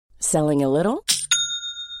Selling a little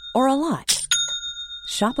or a lot?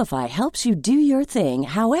 Shopify helps you do your thing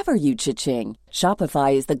however you cha-ching.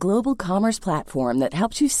 Shopify is the global commerce platform that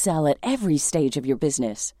helps you sell at every stage of your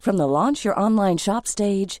business. From the launch your online shop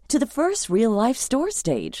stage to the first real-life store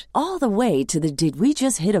stage, all the way to the did we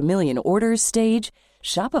just hit a million orders stage.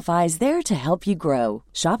 Shopify is there to help you grow.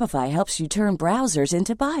 Shopify helps you turn browsers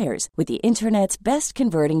into buyers with the internet's best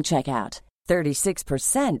converting checkout.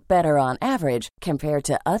 36% better on average compared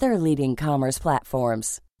to other leading commerce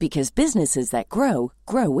platforms. Because businesses that grow,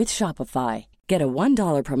 grow with Shopify. Get a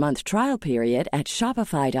 $1 per month trial period at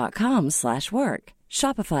shopify.com/work.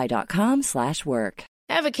 Shopify.com/work.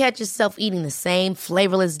 Ever catch yourself eating the same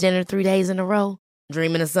flavorless dinner 3 days in a row?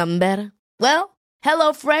 Dreaming of something better? Well,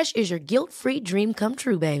 HelloFresh is your guilt-free dream come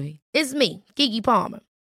true, baby. It's me, Keke Palmer.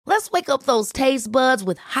 Let's wake up those taste buds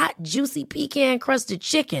with hot, juicy pecan-crusted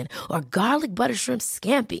chicken or garlic butter shrimp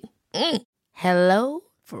scampi. Hello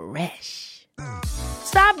Fresh.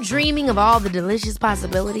 Stop dreaming of all the delicious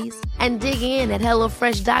possibilities and dig in at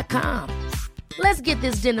HelloFresh.com. Let's get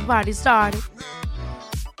this dinner party started.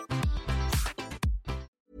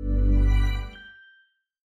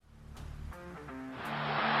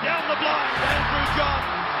 Down the blind, Andrew John.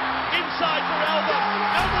 Inside for Albert.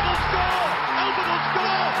 Albert will score. Albert will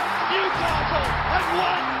score. Newcastle have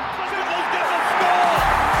won. Fiddler's going to score.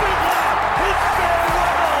 Fiddler, it's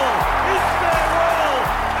farewell. It's farewell.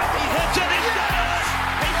 He hits it. He's got it.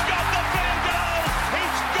 He's got the field goal.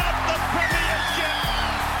 He's got the premiership.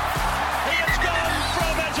 He has gone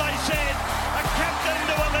from, as I said, a captain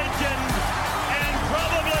to a legend and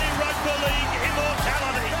probably rugby league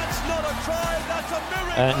immortality. That's not a try. That's a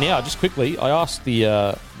miracle. Now, just quickly, I asked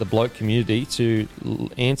the bloke community to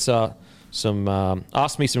answer some,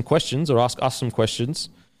 ask me some questions or ask us some questions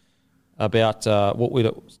about what we'd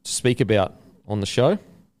speak about on the show.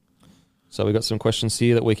 So we've got some questions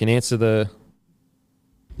here that we can answer the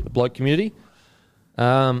bloke community.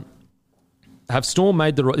 Have Storm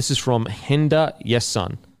made the right... This is from Henda Yes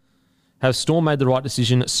Son. Have Storm made the right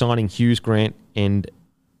decision signing Hughes, Grant and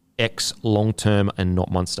X long-term and not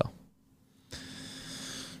Munster?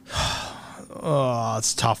 Oh,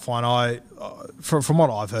 it's a tough one. From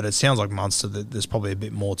what I've heard, it sounds like Munster that there's probably a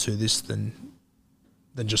bit more to this than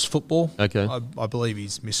just football. Okay. I believe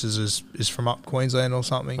his missus is from up Queensland or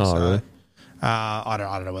something. Oh, so really? I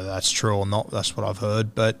don't know whether that's true or not. That's what I've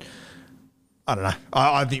heard, but I don't know.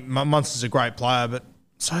 I think Munster's a great player, but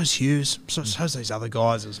so's Hughes. So's these other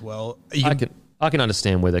guys as well. I can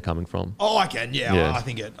understand where they're coming from. Oh, I can. Yeah. I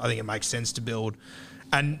think it makes sense to build.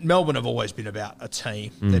 And Melbourne have always been about a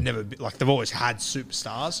team. They've never been, they've always had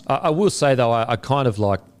superstars. I will say though, I kind of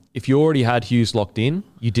like, if you already had Hughes locked in,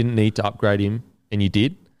 you didn't need to upgrade him, and you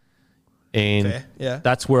did. And Fair, yeah.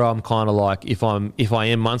 That's where I'm kind of like, if I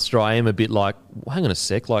am Munster, I am a bit like, well, hang on a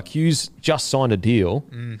sec, like Hughes just signed a deal,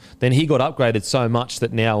 then he got upgraded so much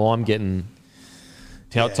that now I'm getting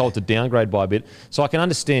told to downgrade by a bit. So I can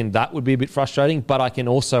understand that would be a bit frustrating, but I can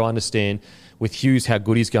also understand with Hughes how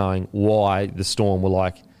good he's going, why the Storm were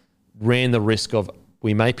like, ran the risk of,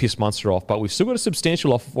 we may piss Munster off, but we've still got a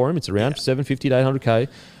substantial offer for him. It's around 750 to 800K,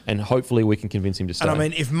 and hopefully we can convince him to stay. And I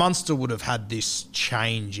mean, if Munster would have had this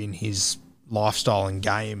change in his lifestyle and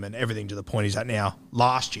game and everything to the point he's at now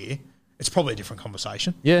last year, it's probably a different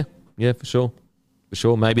conversation. Yeah, for sure.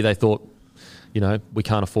 Maybe they thought, we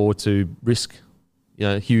can't afford to risk,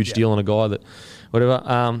 huge deal on a guy that,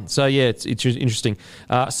 whatever. So yeah, it's interesting.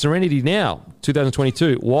 Serenity Now,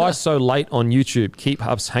 2022. Why so late on YouTube? Keep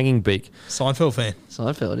us hanging, Beak. Seinfeld fan.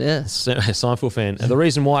 Seinfeld, yeah. Seinfeld fan. And the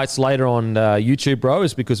reason why it's later on YouTube, bro,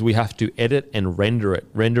 is because we have to edit and render it.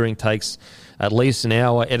 Rendering takes at least an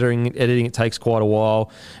hour. Editing it takes quite a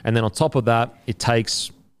while. And then on top of that, it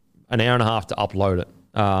takes an hour and a half to upload it.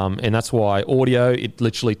 And that's why audio, it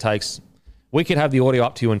literally takes... We could have the audio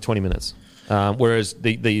up to you in 20 minutes. Whereas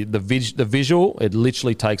the visual, it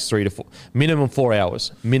literally takes 3 to 4, minimum 4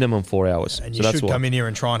 hours. And you should come in here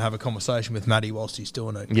and try and have a conversation with Matty whilst he's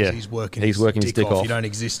doing it. Yeah, he's working his dick off. You don't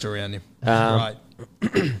exist around him. Right.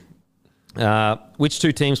 Which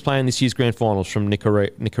two teams play in this year's grand finals from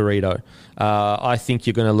Nicorito? I think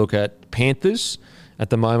you're going to look at Panthers. At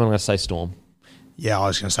the moment, I'm going to say Storm. Yeah, I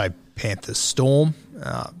was going to say Panthers, Storm.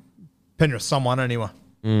 Penrith, someone anyway.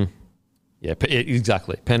 Yeah,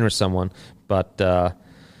 exactly. Penrith, someone. But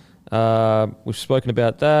we've spoken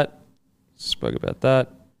about that.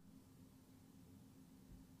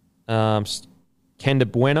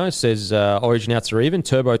 Kenda Bueno says Origin outs are even.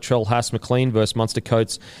 Turbo, Trell, Haas, McLean versus Munster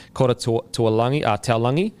Coates, Cotter,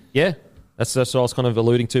 Taulangi. Yeah, that's what I was kind of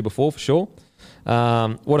alluding to before, for sure.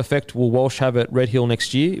 What effect will Walsh have at Red Hill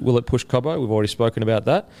next year? Will it push Cobbo? We've already spoken about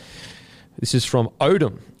that. This is from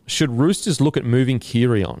Odom. should Roosters look at moving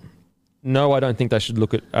Keary on? No, I don't think they should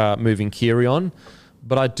look at moving Keary on,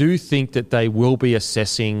 but I do think that they will be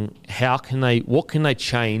assessing what can they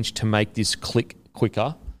change to make this click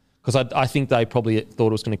quicker, because I think they probably thought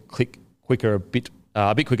it was going to click quicker a bit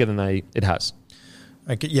quicker than it has.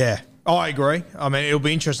 Okay, yeah, I agree. I mean, it'll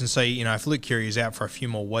be interesting to see, if Luke Keary is out for a few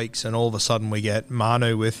more weeks and all of a sudden we get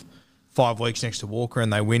Manu with 5 weeks next to Walker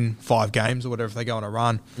and they win 5 games or whatever if they go on a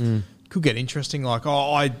run. Could get interesting. Like,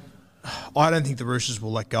 I don't think the Roosters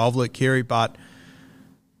will let go of Luke Keary, but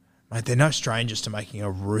mate, they're no strangers to making a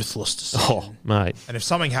ruthless decision. Oh, mate. And if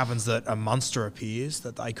something happens that a Munster appears,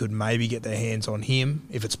 that they could maybe get their hands on him,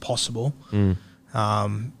 if it's possible. I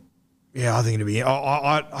think it'd be.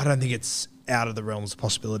 I don't think it's out of the realms of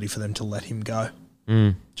possibility for them to let him go,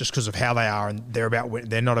 just because of how they are, and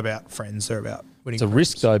they're not about friends. They're about winning. It's a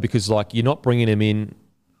risk though, because like you're not bringing him in.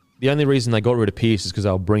 The only reason they got rid of Pearce is because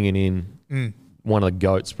they were bringing in one of the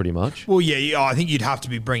GOATs, pretty much. Well, yeah, I think you'd have to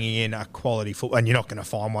be bringing in a quality football, and you're not going to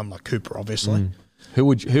find one like Cooper, obviously. Who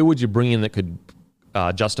would you bring in that could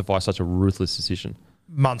justify such a ruthless decision?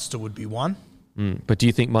 Munster would be one. But do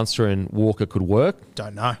you think Munster and Walker could work?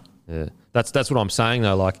 Don't know. Yeah, that's what I'm saying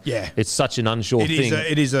though. Like, it's such an unsure thing.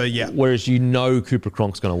 It is a yeah. Whereas Cooper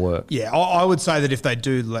Cronk's going to work. Yeah, I would say that if they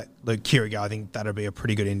do let Luke Keary go, I think that'd be a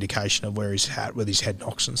pretty good indication of where he's at with his head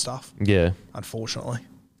knocks and stuff. Yeah, unfortunately,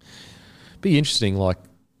 be interesting. Like,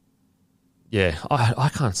 yeah, I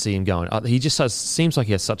can't see him going. He just seems like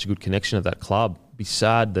he has such a good connection at that club. Be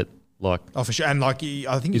sad that like for sure, and like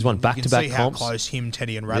I think he's won back-to-back comps. How close him,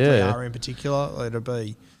 Teddy, and Radley are in particular. It'll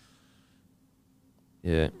be.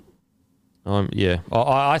 Yeah.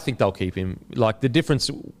 I think they'll keep him. Like the difference,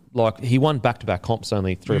 like he won back-to-back comps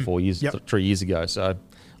only 3 or 4 years, 3 years ago. So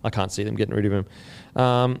I can't see them getting rid of him.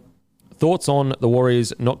 Thoughts on the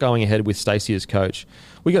Warriors not going ahead with Stacey as coach?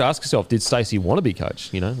 We got to ask ourselves: did Stacey want to be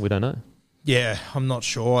coach? We don't know. Yeah, I'm not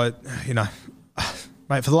sure.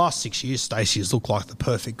 Mate, for the last 6 years, Stacey has looked like the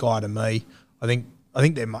perfect guy to me. I think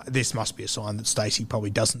this must be a sign that Stacey probably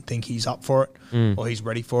doesn't think he's up for it or he's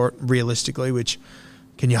ready for it realistically. Which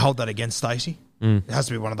can you hold that against Stacey? It has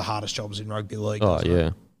to be one of the hardest jobs in rugby league. Oh,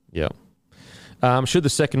 yeah. Should the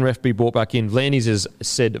second ref be brought back in? Vlandis has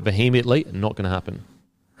said vehemently, not going to happen.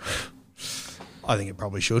 I think it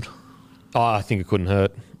probably should. Oh, I think it couldn't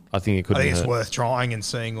hurt. I think it's worth trying and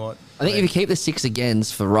seeing what. I think if you keep the 6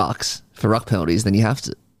 agains for ruck penalties, then you have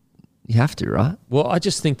to. You have to, right? Well, I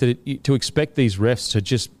just think that to expect these refs to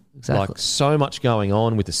just like so much going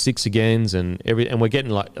on with the 6 agains and we're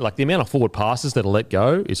getting like the amount of forward passes that are let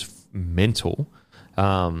go is mental.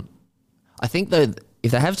 I think though,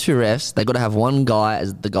 if they have 2 refs, they got to have one guy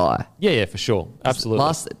as the guy. Yeah, for sure,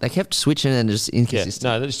 absolutely. They kept switching and just inconsistent.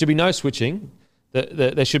 No, there should be no switching.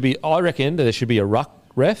 There should be. I reckon there should be a ruck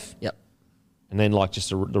ref. Yep. And then like just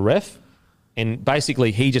the ref, and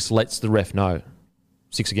basically he just lets the ref know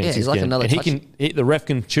 6 again, 6 again. Like and the ref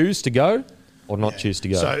can choose to go or not choose to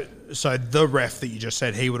go. So the ref that you just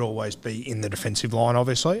said, he would always be in the defensive line,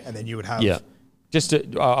 obviously, and then you would have just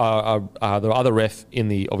the other ref in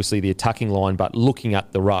the attacking line, but looking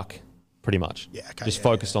at the ruck, pretty much. Yeah, okay. Just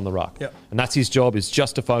focused on the ruck. Yep. And that's his job, is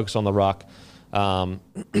just to focus on the ruck.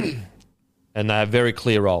 And they have very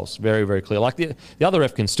clear roles, very, very clear. Like the other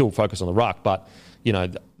ref can still focus on the ruck, but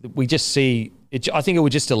we just see it. I think it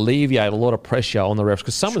would just alleviate a lot of pressure on the refs,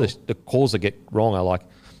 because some of the calls that get wrong are like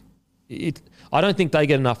it. I don't think they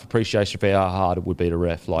get enough appreciation for how hard it would be to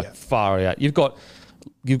ref. Far out. You've got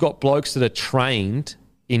blokes that are trained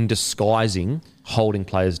in disguising holding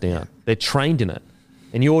players down. They're trained in it.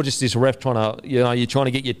 And you're just this ref trying to, you're trying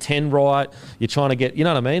to get your 10 right. You're trying to get, you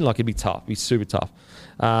know what I mean? Like, it'd be tough. It'd be super tough.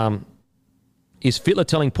 Is Fittler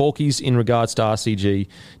telling porkies in regards to RCG?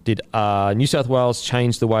 Did New South Wales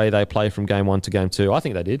change the way they play from game 1 to game 2? I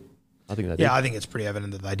think they did. Yeah, I think it's pretty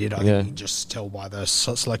evident that they did. I think you can just tell by the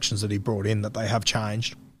selections that he brought in that they have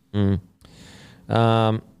changed. Should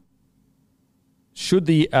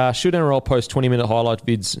NRL post 20-minute highlight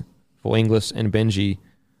vids for Inglis and Benji?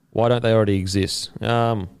 Why don't they already exist?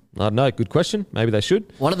 I don't know. Good question. Maybe they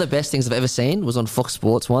should. One of the best things I've ever seen was on Fox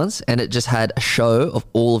Sports once, and it just had a show of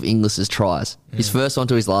all of Inglis's tries. His first one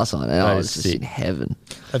to his last one, and I was just in heaven.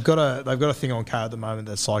 They've got a thing on K at the moment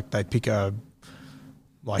that's like they pick a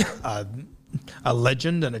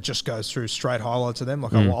legend, and it just goes through straight highlights of them.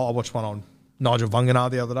 Like I watched one on Nigel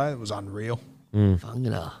Vunganar the other day. It was unreal.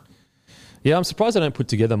 Vunganar. Yeah, I'm surprised they don't put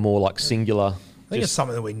together more like singular. I think it's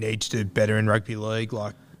something that we need to do better in rugby league.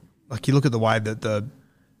 Like you look at the way that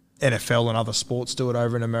NFL and other sports do it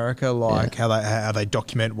over in America, like how they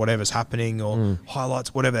document whatever's happening or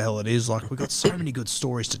highlights, whatever the hell it is. Like, we've got so many good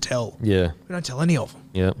stories to tell. Yeah. We don't tell any of them.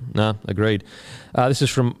 Yeah, no, agreed. This is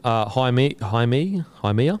from Jaime.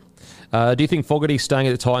 Do you think Fogarty staying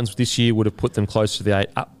at the Titans this year would have put them close to the 8?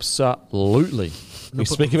 Absolutely. We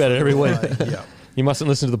speak about it every week. Yeah. You mustn't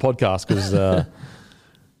listen to the podcast because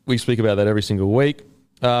we speak about that every single week.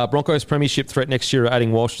 Broncos premiership threat next year,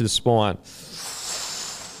 adding Walsh to the spine.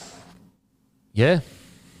 Yeah,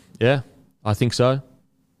 I think so.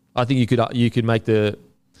 I think you could make the.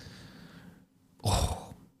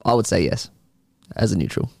 I would say yes, as a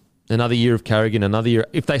neutral. Another year of Carrigan, another year.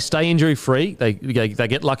 If they stay injury free, they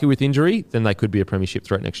get lucky with injury, then they could be a premiership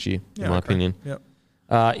threat next year, in my opinion. Yep.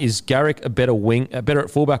 Is Garrick a better at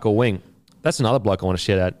fullback or wing? That's another bloke I want to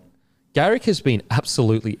shout out. Garrick has been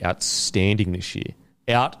absolutely outstanding this year.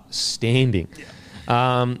 Outstanding.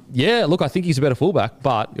 Yeah. Look, I think he's a better fullback,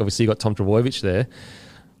 but obviously you got Tom Trbojevic there.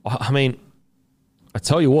 I mean, I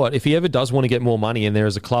tell you what, if he ever does want to get more money and there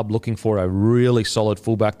is a club looking for a really solid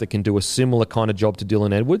fullback that can do a similar kind of job to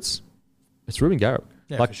Dylan Edwards, it's Ruben Garrick.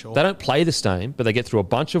 Yeah, for sure. They don't play the same, but they get through a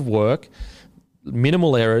bunch of work,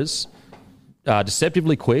 minimal errors,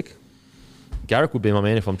 deceptively quick. Garrick would be my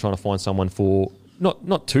man if I'm trying to find someone for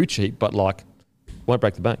not too cheap, but like won't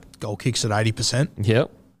break the bank. Goal kicks at 80%.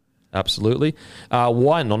 Yep. Absolutely.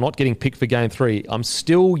 Why not getting picked for game 3? I'm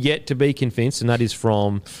still yet to be convinced, and that is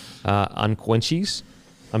from Unquenchies.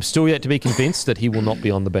 I'm still yet to be convinced that he will not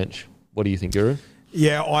be on the bench. What do you think, Guru?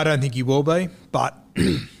 Yeah, I don't think he will be, but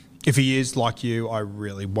if he is like you, I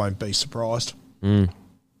really won't be surprised.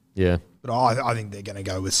 Yeah. But I think they're going to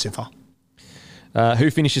go with Siffer.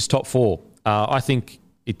 Who finishes top 4? I think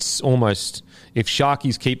it's almost, if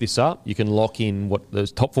Sharkies keep this up, you can lock in what the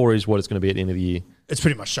top 4 is, what it's going to be at the end of the year. It's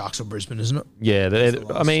pretty much Sharks or Brisbane, isn't it? Yeah,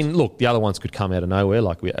 I mean, look, the other ones could come out of nowhere,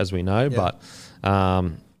 as we know. Yeah. But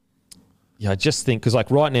I just think because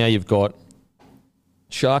right now you've got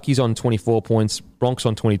Sharkies on 24 points, Bronx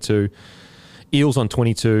on 22, Eels on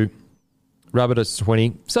 22, Rabbitohs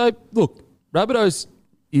 20. So look, Rabbitohs,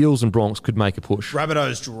 Eels, and Bronx could make a push.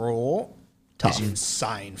 Rabbitohs draw is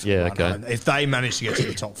insane for Yeah, the run okay. home. If they manage to get to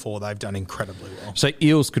the top 4, they've done incredibly well. So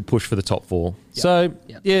Eels could push for the top 4. Yep. So,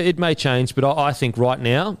 Yep. yeah, it may change, but I think right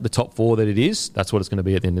now, the top 4 that it is, that's what it's going to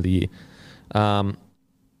be at the end of the year.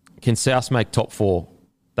 Can South make top 4?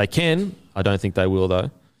 They can. I don't think they will,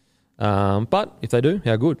 though. But if they do,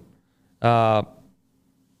 how good. What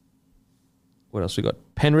else we got?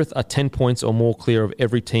 Penrith are 10 points or more clear of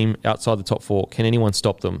every team outside the top 4. Can anyone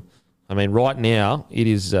stop them? I mean, right now, it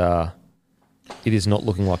is not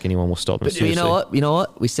looking like anyone will stop them. But you know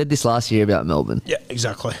what? We said this last year about Melbourne. Yeah,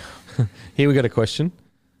 exactly. Here we got a question.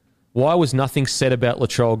 Why was nothing said about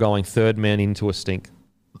Latrell going third man into a stink?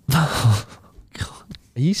 Are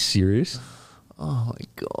you serious? Oh, my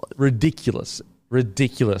God. Ridiculous,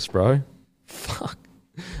 bro. Fuck.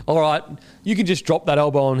 All right, you can just drop that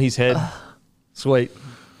elbow on his head. Sweet.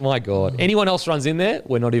 My God. Anyone else runs in there,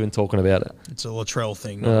 we're not even talking about it. It's a Latrell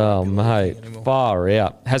thing. Oh, mate. Far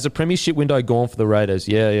out. Has the premiership window gone for the Raiders?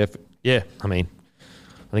 Yeah. I mean,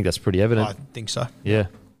 I think that's pretty evident. I think so. Yeah,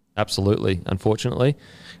 absolutely. Unfortunately.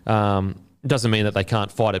 It doesn't mean that they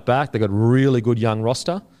can't fight it back. They've got a really good young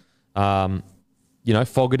roster.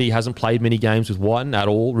 Fogarty hasn't played many games with Whiten at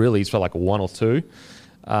all, really. He's for like a 1 or 2.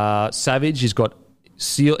 Savage has got...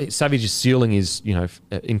 Savage's ceiling is,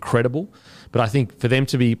 incredible. But I think for them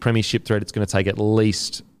to be premiership threat, it's going to take at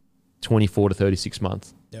least 24 to 36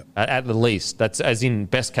 months. Yep. At the least. That's as in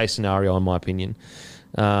best case scenario, in my opinion.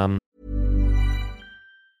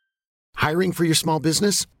 Hiring for your small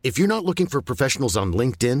business? If you're not looking for professionals on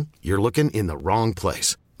LinkedIn, you're looking in the wrong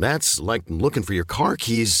place. That's like looking for your car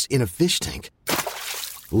keys in a fish tank.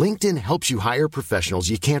 LinkedIn helps you hire professionals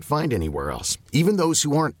you can't find anywhere else, even those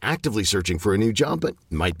who aren't actively searching for a new job but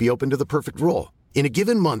might be open to the perfect role. In a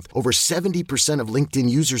given month, over 70% of LinkedIn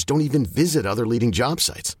users don't even visit other leading job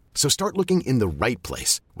sites. So start looking in the right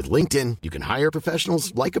place. With LinkedIn, you can hire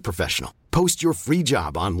professionals like a professional. Post your free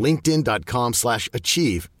job on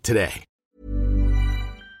linkedin.com/achieve today.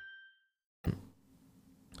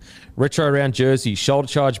 Retro round jersey, shoulder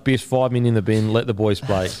charge, Biff, 5 million in the bin, let the boys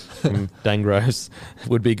play. From Dangroves.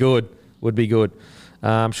 Would be good.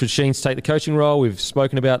 Should Sheens take the coaching role? We've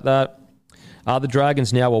spoken about that. Are the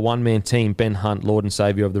Dragons now a one-man team? Ben Hunt, Lord and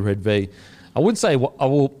Saviour of the Red V. I wouldn't say...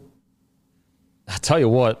 I'll tell you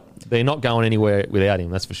what, they're not going anywhere without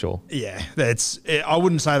him, that's for sure. Yeah, I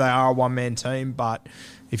wouldn't say they are a one-man team, but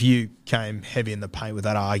if you came heavy in the paint with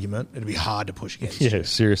that argument, it'd be hard to push against. Yeah,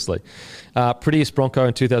 seriously. Prettiest Bronco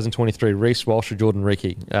in 2023, Reece Walsh or Jordan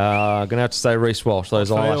Riki? Going to have to say Reece Walsh.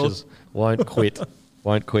 Those eyelashes won't quit.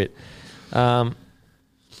 Won't quit.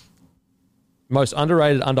 Most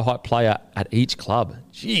underrated, underhyped player at each club.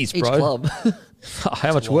 Jeez, Each bro. club.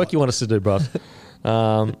 How much work you want us to do, bro?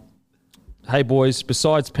 Hey, boys,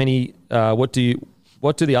 besides Penny, what do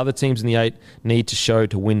the other teams in the 8 need to show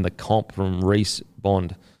to win the comp from Reece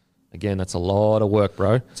Bond? Again, that's a lot of work,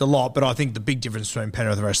 bro. It's a lot, but I think the big difference between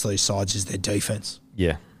Penrith and the rest of these sides is their defence.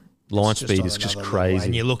 Yeah. Line It's just speed on is just another level. crazy.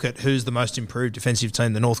 And you look at who's the most improved defensive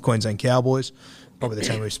team, the North Queensland Cowboys, probably the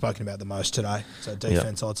team we've spoken about the most today. So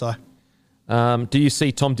defence, I'd say. Do you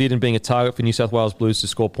see Tom Dearden being a target for New South Wales Blues to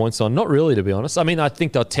score points on? Not really, to be honest. I mean, I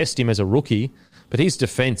think they'll test him as a rookie, but his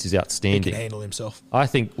defence is He outstanding. can handle himself. I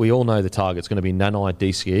think we all know the target's going to be Nanai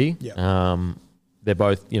DCE. Yeah. They're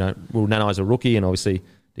both, Nanai's a rookie and obviously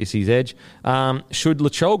DC's edge. Should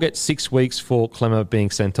Latrell get 6 weeks for Clemmer being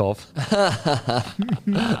sent off? That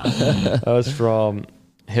was from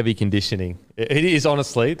heavy conditioning. It is,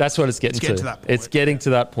 honestly. That's what it's getting It's getting to that point. It's getting to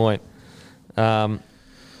that point.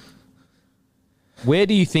 Where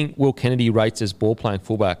do you think Will Kennedy rates as ball-playing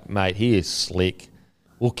fullback? Mate, he is slick.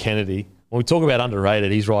 Will Kennedy. When we talk about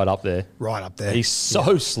underrated, he's right up there. Right up there. He's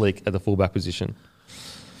so slick at the fullback position.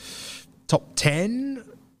 Top 10,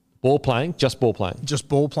 Ball playing, just ball playing. just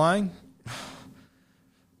ball playing.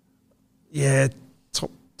 Yeah,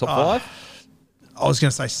 top 5? I was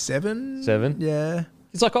going to say 7. 7? Yeah.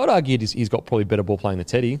 It's like I'd argue he's got probably better ball playing than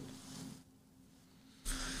Teddy.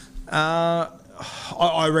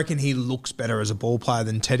 I reckon he looks better as a ball player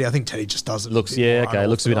than Teddy. I think Teddy just does it. Looks a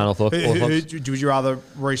bit unorthodox. Would you rather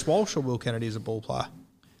Reece Walsh or Will Kennedy as a ball player?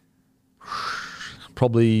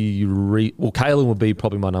 Probably, Kalen would be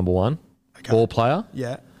probably my number one ball player.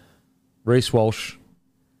 Yeah. Reece Walsh.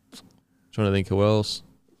 Trying to think who else.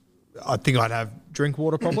 I think I'd have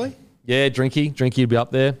Drinkwater probably. Yeah, Drinky. Drinky would be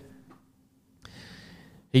up there.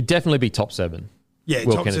 He'd definitely be top 7. Yeah,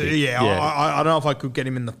 Will top 2. Kennedy. Yeah, I don't know if I could get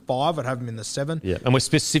him in the 5. I'd have him in the 7. Yeah, and we're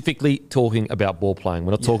specifically talking about ball playing.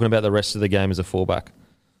 We're not talking about the rest of the game as a fullback.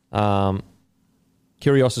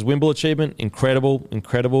 Kyrgios's Wimble achievement, incredible.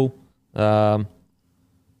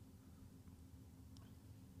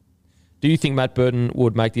 Do you think Matt Burton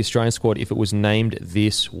would make the Australian squad if it was named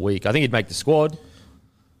this week? I think he'd make the squad.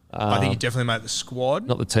 I think he'd definitely make the squad.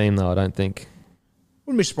 Not the team, though, I don't think.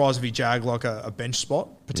 Wouldn't be surprised if he jagged like a bench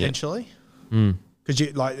spot, potentially.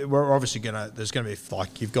 Because we're obviously there's going to be,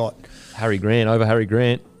 like, you've got... Harry Grant over Harry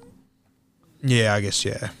Grant. Yeah, I guess,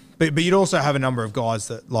 yeah. But you'd also have a number of guys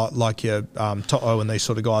that, like your Toto and these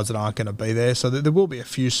sort of guys that aren't going to be there. So there will be a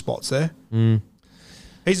few spots there.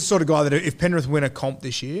 He's the sort of guy that if Penrith win a comp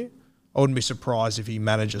this year, I wouldn't be surprised if he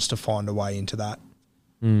manages to find a way into that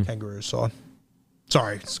Kangaroo side.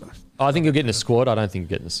 Sorry. I think he'll get in the squad. I don't think he'll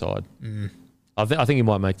get in the side. I think he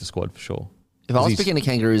might make the squad for sure. If I was picking a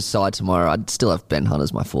Kangaroos side tomorrow, I'd still have Ben Hunt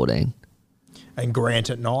as my 14. And Grant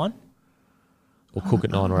at 9. Or Cook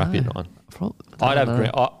at 9 or Appy at 9. I'd have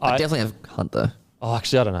Grant. I'd definitely have Hunt, though. Oh,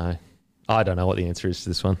 actually, I don't know. I don't know what the answer is to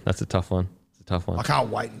this one. That's a tough one. I can't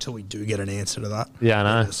wait until we do get an answer to that. Yeah,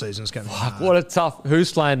 I know. The season's going to be What a tough...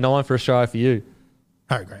 Who's playing 9 for Australia for you?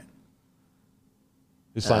 Harry Grant.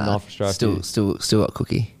 Who's playing 9 for Australia for you? Still got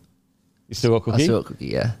Cookie. You still got Cookie? I still got Cookie,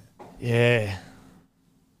 yeah. Yeah.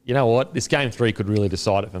 You know what? This game 3 could really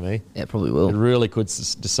decide it for me. Yeah, it probably will. It really could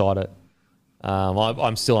decide it.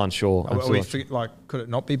 I'm still unsure. Could it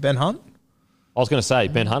not be Ben Hunt? I was going to say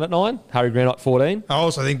Ben Hunt at 9, Harry Grant at 14. I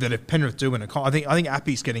also think that if Penrith do win a comp, I think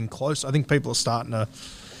Appy's getting close. I think people are starting to...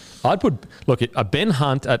 I'd put... Look, a Ben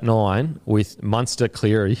Hunt at 9 with Munster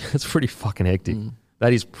Cleary, that's pretty fucking hectic.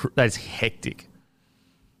 That is hectic.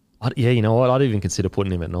 Yeah, you know what? I'd even consider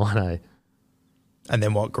putting him at 9, eh? And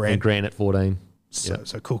then what, Grant? And Grant at 14.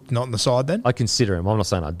 So Cook not on the side then? I consider him. I'm not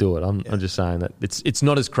saying I'd do it. I'm just saying that it's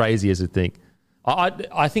not as crazy as you think.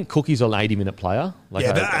 I think Cookie's an 80-minute player.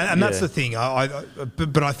 That's the thing.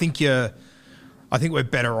 But I think I think we're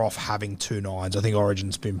better off having 2 9s. I think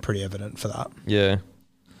Origin's been pretty evident for that. Yeah.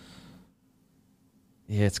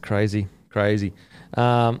 Yeah, it's crazy.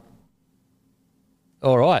 All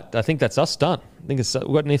right. I think that's us done. I think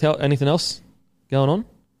we've got anything else going on?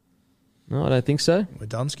 No, I don't think so. We're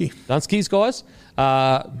Dunsky. Dunskies, guys.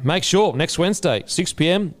 Make sure next Wednesday, 6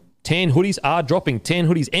 p.m, 10 hoodies are dropping. 10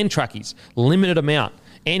 hoodies and trackies. Limited amount.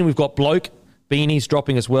 And we've got bloke beanies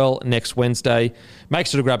dropping as well next Wednesday. Make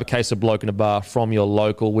sure to grab a case of Bloke in a Bar from your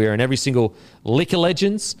local. We're in every single Liquor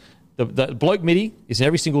Legends. The bloke midi is in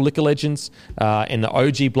every single Liquor Legends. And the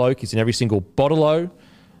OG bloke is in every single Bottle-O.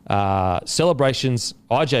 Celebrations,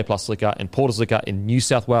 IJ Plus Liquor and Porter's Liquor in New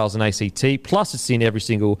South Wales and ACT. Plus it's in every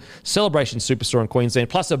single Celebration Superstore in Queensland,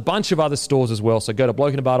 plus a bunch of other stores as well. So go to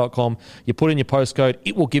blokeinabar.com, you put in your postcode,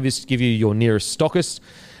 it will give you your nearest stockist.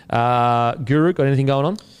 Guru, got anything going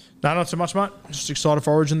on? No, not so much, mate. Just excited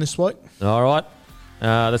for Origin this week. All right.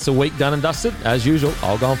 That's a week done and dusted. As usual,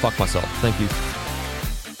 I'll go and fuck myself. Thank you.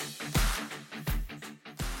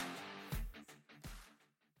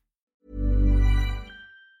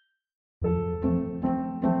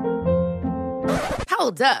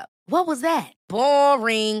 Hold up. What was that?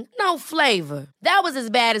 Boring. No flavor. That was as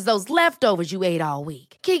bad as those leftovers you ate all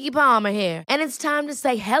week. Keke Palmer here. And it's time to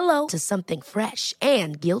say hello to something fresh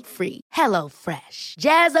and guilt-free. Hello Fresh.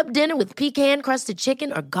 Jazz up dinner with pecan-crusted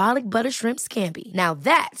chicken or garlic butter shrimp scampi. Now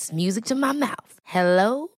that's music to my mouth.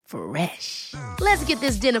 Hello Fresh. Let's get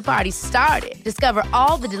this dinner party started. Discover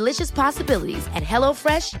all the delicious possibilities at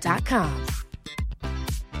hellofresh.com.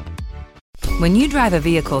 When you drive a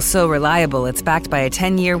vehicle so reliable it's backed by a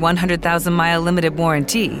 10-year, 100,000-mile limited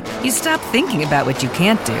warranty, you stop thinking about what you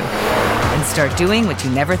can't do and start doing what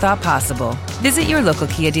you never thought possible. Visit your local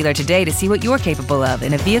Kia dealer today to see what you're capable of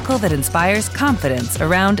in a vehicle that inspires confidence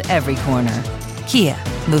around every corner. Kia,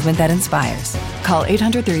 movement that inspires. Call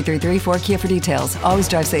 800-333-4KIA for details. Always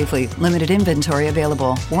drive safely. Limited inventory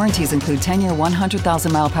available. Warranties include 10-year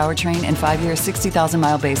 100,000-mile powertrain and 5-year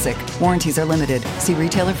 60,000-mile basic. Warranties are limited. See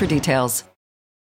retailer for details.